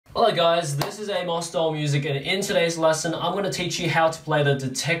Hello guys, this is Amosdoll Music, and in today's lesson I'm going to teach you how to play the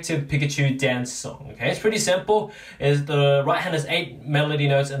Detective Pikachu dance song. Okay, it's pretty simple. The right hand has 8 melody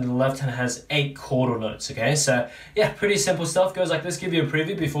notes and the left hand has 8 chordal notes. Okay, so yeah, pretty simple stuff. Goes like this. Give you a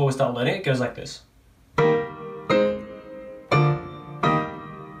preview before we start learning. It goes like this.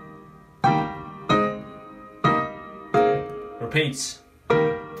 Repeats.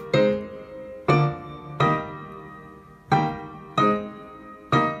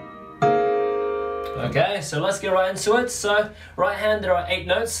 Okay, so let's get right into it. So, right hand, there are 8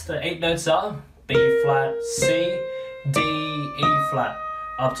 notes. The 8 notes are B flat, C, D, E flat,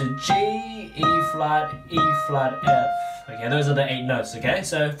 up to G, E flat, F. Okay, those are the 8 notes, okay?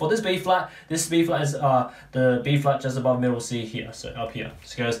 So, for this B flat is the B flat just above middle C here, so up here.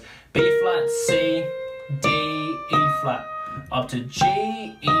 So it goes B flat, C, D, E flat, up to G,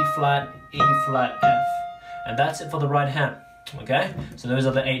 E flat, F. And that's it for the right hand. Okay, so those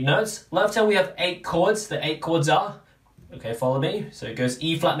are the 8 notes. Left hand we have 8 chords. The 8 chords are, okay, follow me. So it goes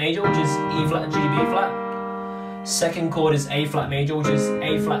E flat major, which is E flat, G, B flat. Second chord is A flat major, which is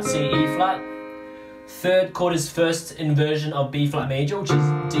A flat, C, E flat. Third chord is first inversion of B flat major, which is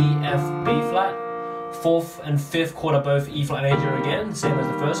D, F, B flat. Fourth and fifth chord are both E flat major again, same as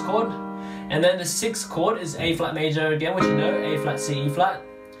the first chord. And then the 6th chord is A flat major again, which you know, A flat, C, E flat.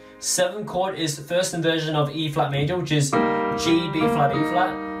 7th chord is first inversion of E flat major, which is G, B flat, E flat.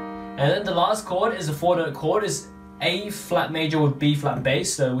 And then the last chord is a 4-note chord, is A flat major with B flat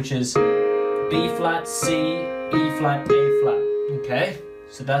bass, so which is B flat, C, E flat, A flat. Okay,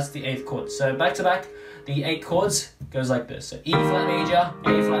 so that's the 8th chord. So back to back, the 8 chords goes like this. So E flat major,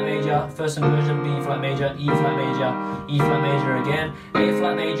 A flat major, first inversion, B flat major, E flat major, E flat major again, A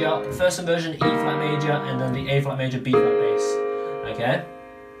flat major, first inversion, E flat major, and then the A flat major, B flat bass. Okay.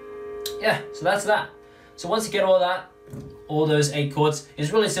 Yeah, so that's that. So once you get all that, all those 8 chords, it's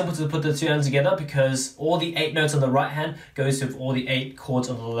really simple to put the 2 hands together because all the 8 notes on the right hand goes with all the 8 chords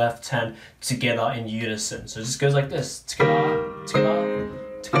on the left hand together in unison. So it just goes like this. Together, together,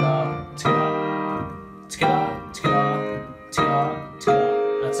 together, together, together, together, together,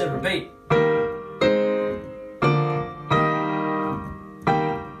 together. That's it, repeat.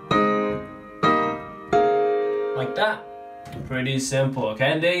 Like that. Pretty simple,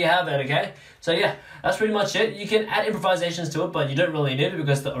 okay? And there you have it, okay? So yeah, that's pretty much it. You can add improvisations to it, but you don't really need it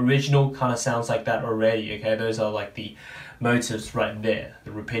because the original kind of sounds like that already, okay? Those are like the motives right there,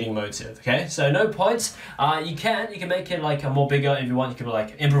 the repeating motive, okay? So no points. You can make it like a more bigger if you want. You can be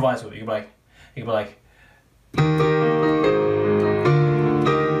like improvise with it. You can be like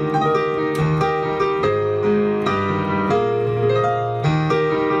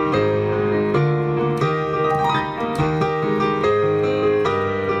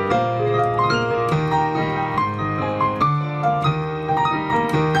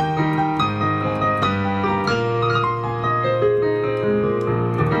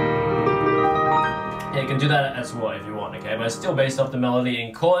do that as well if you want, okay? But it's still based off the melody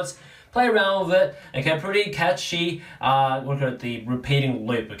and chords. Play around with it, okay? Pretty catchy. Look at the repeating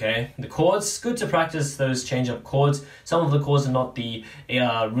loop, okay? The chords, good to practice those change-up chords. Some of the chords are not the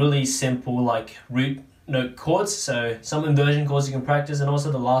really simple like root note chords, so some inversion chords you can practice, and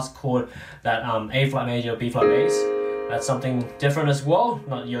also the last chord, that A flat major, B flat bass. That's something different as well,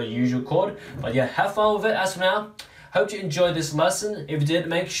 not your usual chord. But yeah, have fun with it as for now. Hope you enjoyed this lesson. If you did,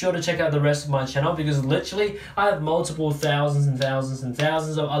 make sure to check out the rest of my channel because literally I have multiple thousands and thousands and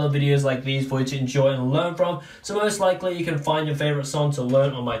thousands of other videos like these for you to enjoy and learn from. So most likely you can find your favorite song to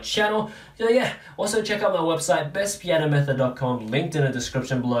learn on my channel. So yeah, also check out my website bestpianomethod.com, linked in the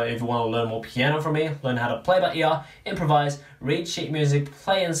description below if you want to learn more piano from me, learn how to play by ear, improvise, read sheet music,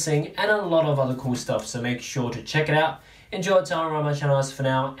 play and sing, and a lot of other cool stuff. So make sure to check it out. Enjoy your time around my channel as for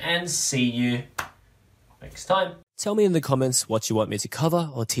now, and see you next time. Tell me in the comments what you want me to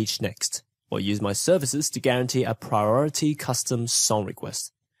cover or teach next, or use my services to guarantee a priority custom song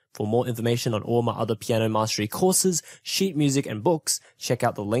request. For more information on all my other piano mastery courses, sheet music and books, check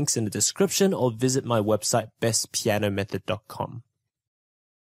out the links in the description or visit my website bestpianomethod.com.